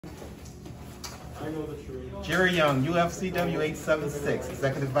Jerry Young, UFCW 876,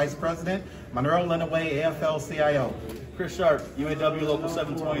 Executive Vice President, Monroe Lenawee, AFL-CIO. Chris Sharp, UAW Local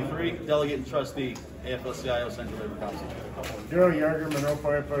 723, Delegate and Trustee, AFL-CIO Central Labor Council. Daryl Yarger, Monroe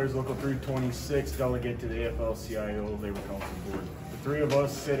Firefighters Local 326, Delegate to the AFL-CIO Labor Council Board. The three of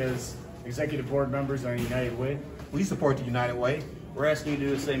us sit as executive board members on United Way. We support the United Way. We're asking you to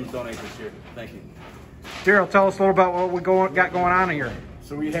do the same as donate this year. Thank you. Daryl, tell us a little about what we got going on here.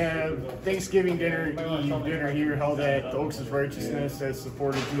 So we have Thanksgiving dinner here held at the Oaks of Righteousness, that's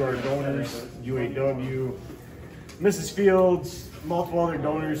supported through our donors, UAW, Mrs. Fields, multiple other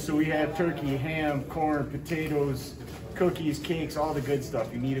donors. So we have turkey, ham, corn, potatoes, cookies, cakes, all the good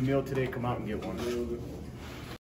stuff. You need a meal today, come out and get one.